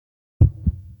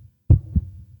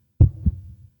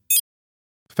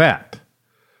Fat.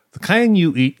 The kind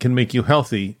you eat can make you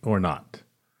healthy or not.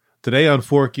 Today on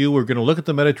Fork You, we're going to look at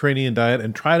the Mediterranean diet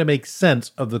and try to make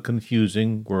sense of the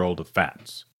confusing world of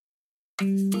fats.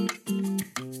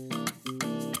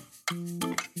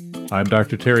 I'm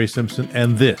Dr. Terry Simpson,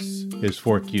 and this is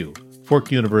Fork You, Fork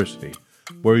University,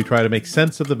 where we try to make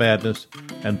sense of the madness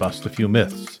and bust a few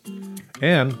myths,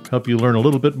 and help you learn a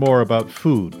little bit more about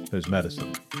food as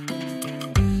medicine.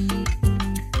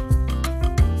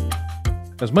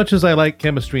 As much as I like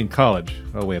chemistry in college,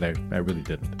 I really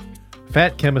didn't.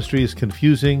 Fat chemistry is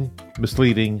confusing,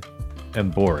 misleading,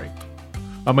 and boring.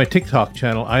 On my TikTok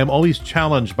channel, I am always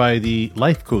challenged by the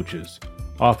life coaches,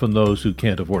 often those who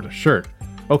can't afford a shirt.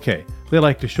 Okay, they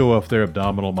like to show off their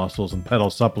abdominal muscles and peddle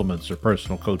supplements or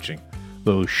personal coaching,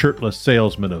 those shirtless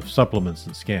salesmen of supplements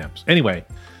and scams. Anyway,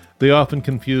 they often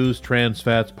confuse trans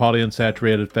fats,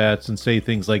 polyunsaturated fats, and say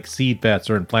things like seed fats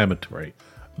are inflammatory.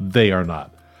 They are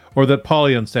not. Or that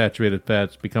polyunsaturated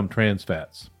fats become trans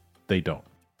fats. They don't.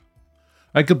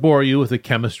 I could bore you with a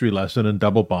chemistry lesson and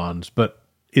double bonds, but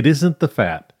it isn't the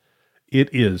fat. It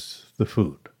is the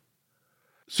food.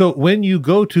 So when you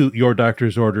go to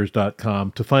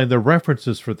yourdoctorsorders.com to find the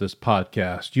references for this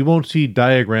podcast, you won't see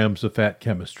diagrams of fat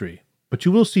chemistry, but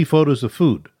you will see photos of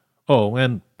food. Oh,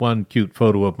 and one cute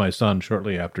photo of my son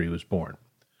shortly after he was born.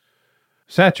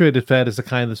 Saturated fat is the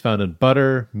kind that's found in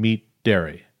butter, meat,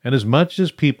 dairy. And as much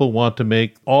as people want to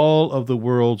make all of the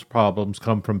world's problems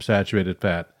come from saturated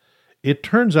fat, it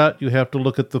turns out you have to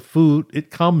look at the food it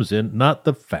comes in, not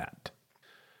the fat.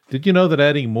 Did you know that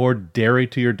adding more dairy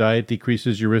to your diet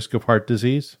decreases your risk of heart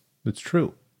disease? It's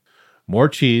true. More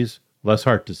cheese, less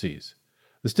heart disease.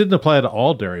 This didn't apply to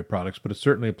all dairy products, but it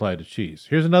certainly applied to cheese.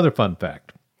 Here's another fun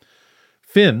fact.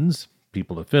 Finns,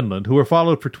 people of Finland, who were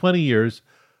followed for 20 years,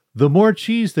 the more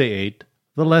cheese they ate,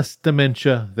 the less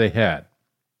dementia they had.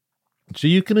 So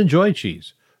you can enjoy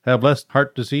cheese, have less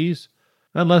heart disease,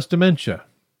 and less dementia.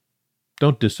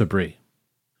 Don't disagree.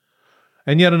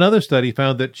 And yet another study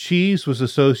found that cheese was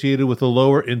associated with a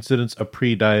lower incidence of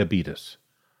prediabetes.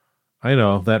 I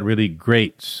know, that really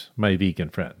grates my vegan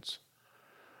friends.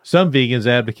 Some vegans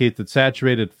advocate that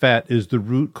saturated fat is the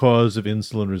root cause of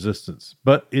insulin resistance,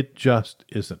 but it just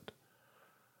isn't.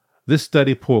 This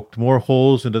study poked more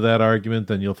holes into that argument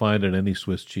than you'll find in any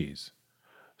Swiss cheese.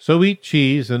 So eat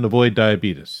cheese and avoid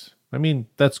diabetes. I mean,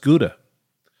 that's Gouda.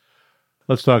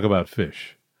 Let's talk about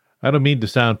fish. I don't mean to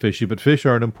sound fishy, but fish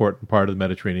are an important part of the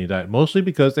Mediterranean diet, mostly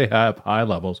because they have high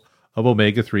levels of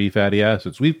omega-3 fatty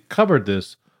acids. We've covered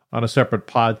this on a separate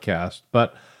podcast,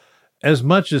 but as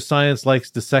much as science likes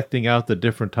dissecting out the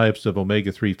different types of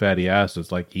omega-3 fatty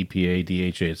acids like EPA,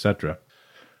 DHA, etc.,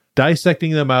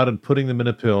 dissecting them out and putting them in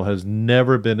a pill has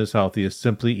never been as healthy as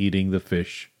simply eating the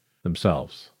fish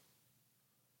themselves.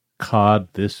 Could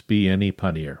this be any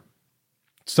punnier?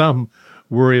 Some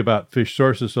worry about fish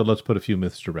sources, so let's put a few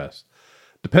myths to rest.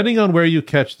 Depending on where you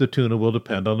catch the tuna will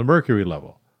depend on the mercury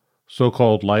level.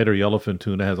 So-called light or yellowfin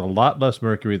tuna has a lot less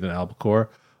mercury than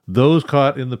albacore. Those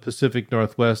caught in the Pacific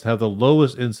Northwest have the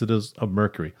lowest incidence of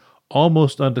mercury,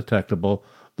 almost undetectable.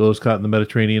 Those caught in the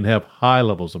Mediterranean have high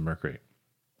levels of mercury,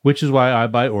 which is why I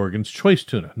buy Oregon's choice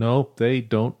tuna. No, they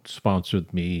don't sponsor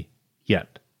me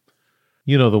yet.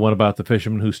 You know the one about the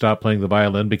fisherman who stopped playing the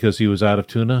violin because he was out of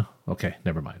tuna? Okay,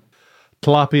 never mind.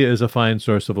 Tilapia is a fine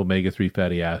source of omega-3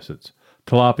 fatty acids.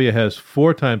 Tilapia has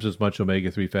 4 times as much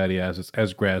omega-3 fatty acids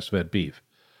as grass-fed beef,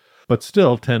 but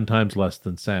still 10 times less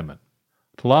than salmon.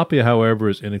 Tilapia, however,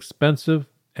 is inexpensive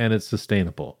and it's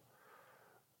sustainable.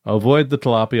 Avoid the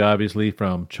tilapia, obviously,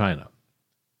 from China.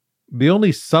 The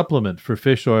only supplement for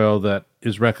fish oil that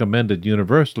is recommended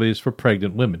universally is for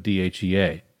pregnant women,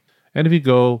 DHEA. And if you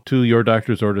go to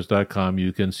yourdoctorsorders.com,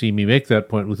 you can see me make that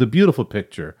point with a beautiful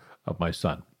picture of my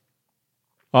son.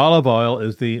 Olive oil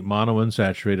is the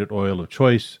monounsaturated oil of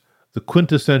choice, the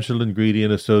quintessential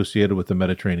ingredient associated with the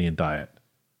Mediterranean diet.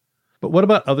 But what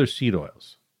about other seed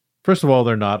oils? First of all,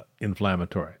 they're not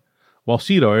inflammatory. While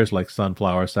seed oils like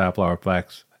sunflower, safflower,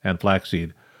 flax, and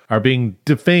flaxseed are being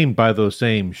defamed by those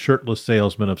same shirtless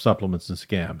salesmen of supplements and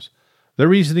scams, their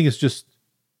reasoning is just,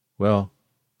 well,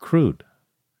 crude.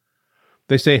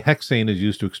 They say hexane is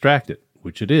used to extract it,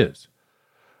 which it is.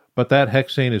 But that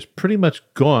hexane is pretty much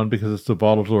gone because it's a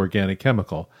volatile organic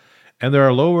chemical. And there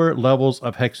are lower levels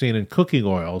of hexane in cooking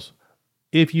oils.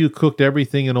 If you cooked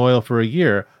everything in oil for a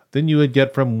year, then you would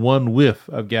get from 1 whiff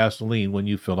of gasoline when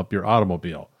you fill up your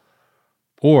automobile.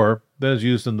 Or that is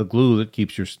used in the glue that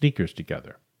keeps your sneakers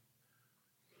together.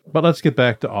 But let's get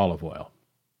back to olive oil.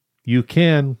 You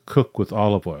can cook with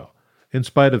olive oil, in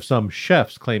spite of some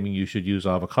chefs claiming you should use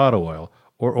avocado oil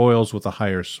or oils with a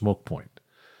higher smoke point.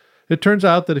 It turns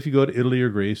out that if you go to Italy or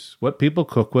Greece, what people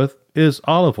cook with is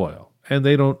olive oil, and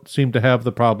they don't seem to have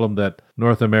the problem that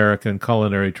North American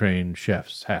culinary trained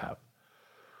chefs have.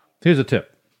 Here's a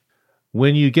tip.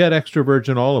 When you get extra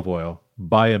virgin olive oil,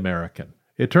 buy American.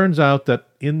 It turns out that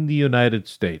in the United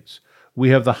States,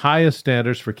 we have the highest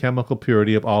standards for chemical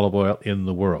purity of olive oil in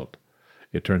the world.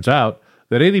 It turns out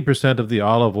that 80% of the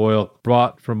olive oil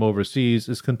brought from overseas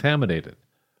is contaminated.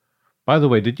 By the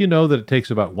way, did you know that it takes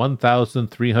about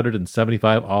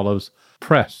 1,375 olives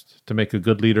pressed to make a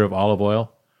good liter of olive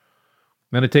oil?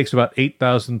 And it takes about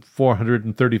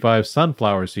 8,435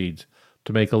 sunflower seeds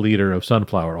to make a liter of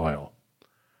sunflower oil.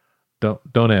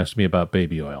 Don't ask me about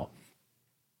baby oil.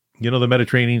 You know, the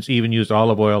Mediterraneans even used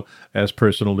olive oil as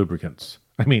personal lubricants.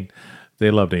 I mean, they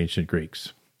loved ancient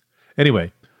Greeks.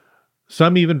 Anyway,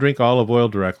 some even drink olive oil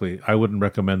directly. I wouldn't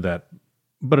recommend that,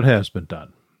 but it has been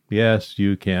done. Yes,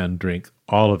 you can drink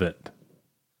all of it.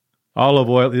 Olive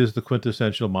oil is the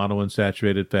quintessential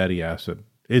monounsaturated fatty acid.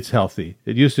 It's healthy.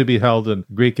 It used to be held in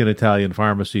Greek and Italian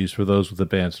pharmacies for those with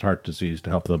advanced heart disease to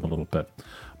help them a little bit,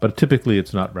 but typically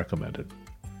it's not recommended.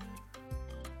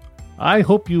 I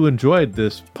hope you enjoyed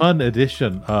this pun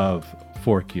edition of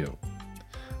Fork You.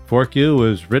 Fork You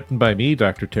was written by me,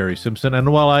 Dr. Terry Simpson,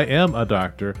 and while I am a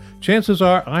doctor, chances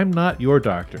are I'm not your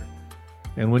doctor.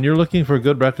 And when you're looking for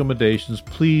good recommendations,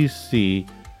 please see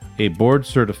a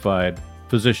board-certified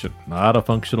physician, not a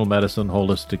functional medicine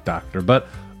holistic doctor, but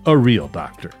a real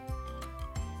doctor.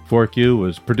 Fork You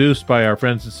was produced by our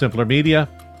friends at Simpler Media,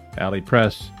 Alley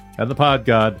Press, and the pod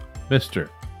god, Mr.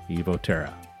 Evo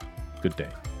Terra. Good day.